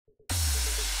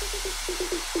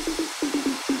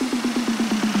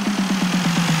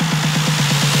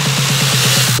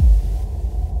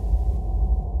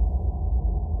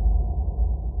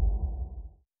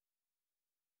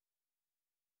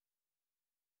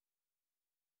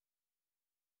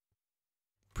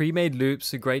Pre-made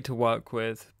loops are great to work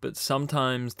with, but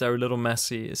sometimes they're a little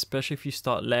messy, especially if you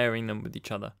start layering them with each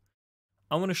other.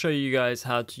 I want to show you guys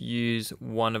how to use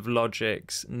one of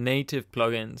Logic's native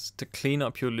plugins to clean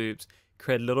up your loops,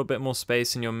 create a little bit more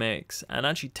space in your mix, and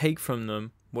actually take from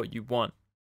them what you want.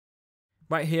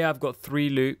 Right here I've got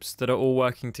 3 loops that are all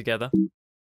working together.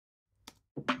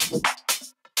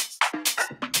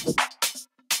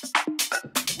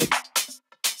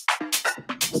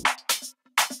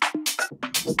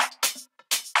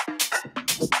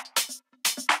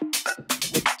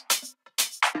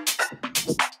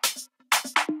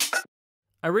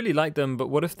 I really like them, but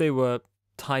what if they were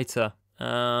tighter?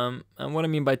 And what I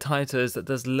mean by tighter is that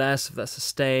there's less of that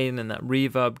sustain and that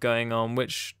reverb going on,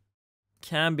 which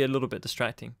can be a little bit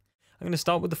distracting. I'm going to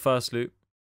start with the first loop.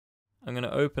 I'm going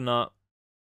to open up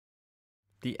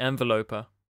the enveloper,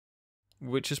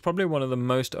 which is probably one of the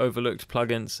most overlooked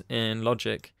plugins in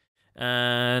Logic.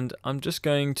 And I'm just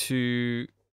going to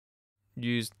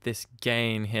use this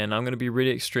gain here. And I'm going to be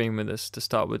really extreme with this to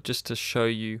start with, just to show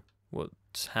you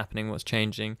what's happening, what's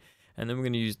changing. And then we're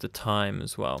going to use the time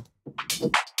as well.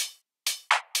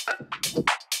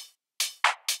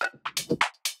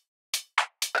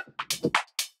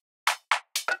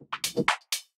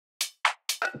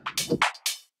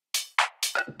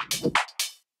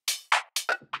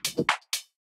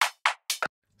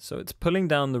 So it's pulling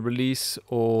down the release,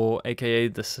 or aka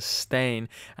the sustain.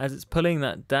 As it's pulling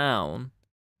that down,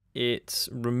 it's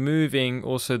removing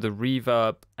also the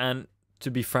reverb, and to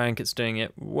be frank, it's doing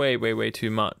it way too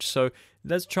much. So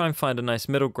let's try and find a nice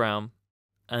middle ground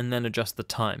and then adjust the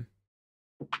time.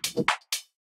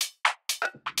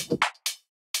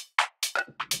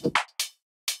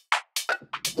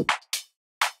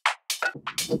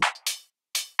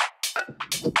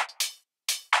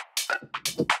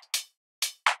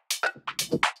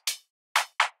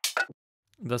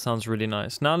 That sounds really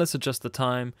nice. Now let's adjust the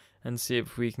time and see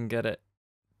if we can get it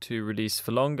to release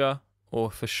for longer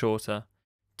or for shorter.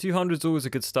 200 is always a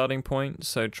good starting point,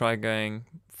 so try going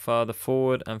further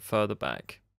forward and further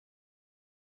back.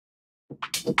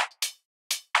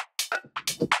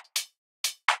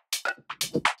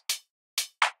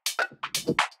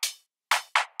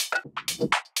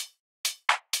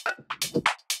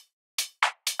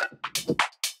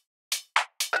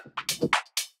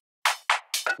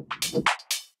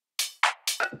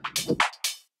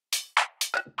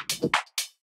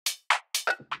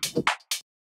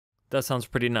 That sounds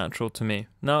pretty natural to me.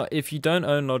 Now, if you don't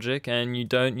own Logic and you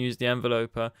don't use the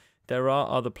enveloper, there are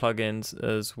other plugins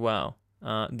as well.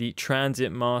 The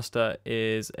Transit Master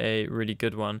is a really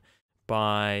good one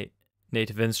by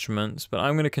Native Instruments, but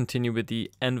I'm going to continue with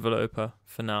the enveloper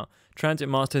for now. Transit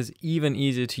Master is even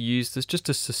easier to use. There's just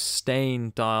a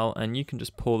sustain dial and you can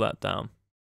just pull that down.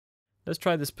 Let's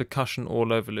try this percussion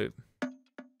all over loop.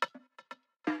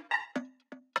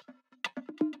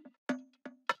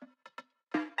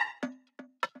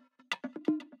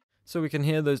 So we can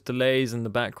hear those delays in the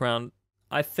background.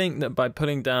 I think that by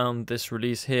putting down this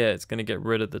release here, it's going to get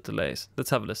rid of the delays. Let's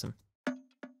have a listen.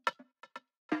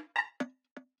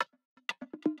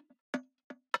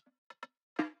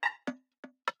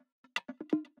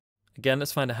 Again,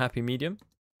 let's find a happy medium.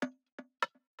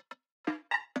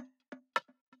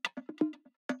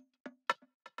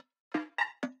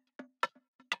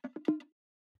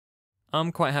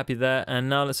 I'm quite happy there, and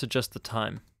now let's adjust the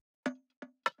time.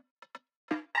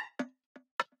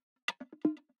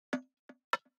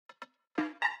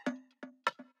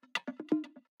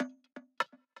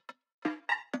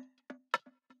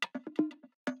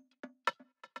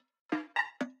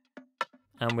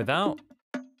 And without.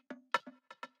 A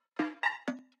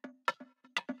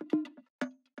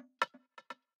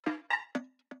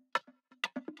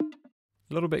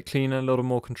little bit cleaner, a little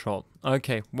more controlled.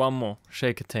 Okay, one more,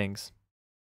 shaker tings.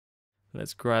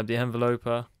 Let's grab the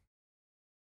enveloper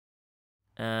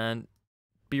and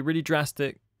be really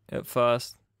drastic at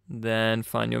first, then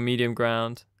find your medium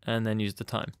ground and then use the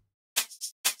time.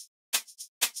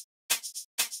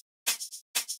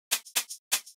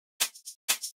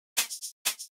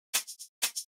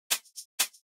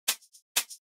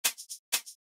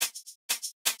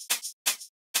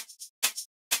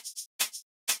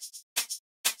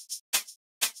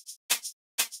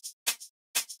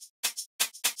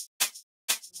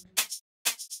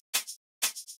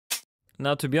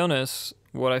 Now, to be honest,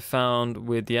 what I found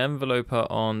with the enveloper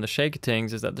on the shaker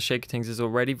tings is that the shaker tings is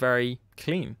already very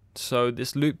clean. So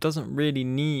this loop doesn't really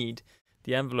need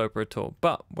the enveloper at all.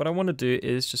 But what I want to do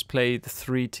is just play the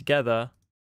 3 together,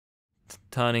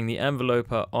 turning the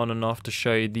enveloper on and off to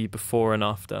show you the before and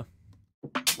after.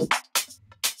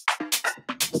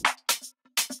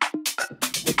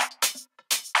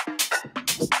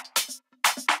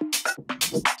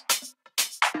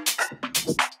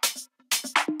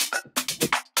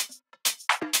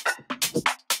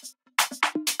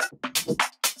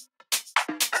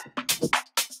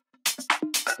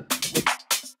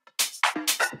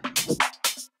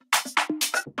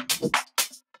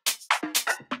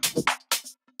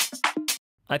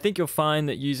 I think you'll find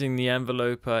that using the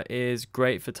enveloper is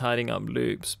great for tidying up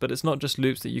loops, but it's not just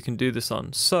loops that you can do this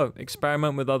on, so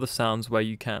experiment with other sounds where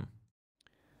you can.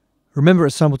 Remember,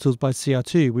 at Sample Tools by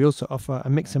Cr2, we also offer a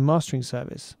mix and mastering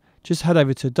service. Just head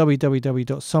over to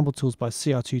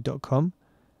www.sampletoolsbycr2.com,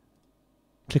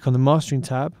 click on the Mastering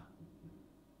tab,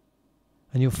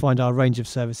 and you'll find our range of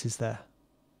services there.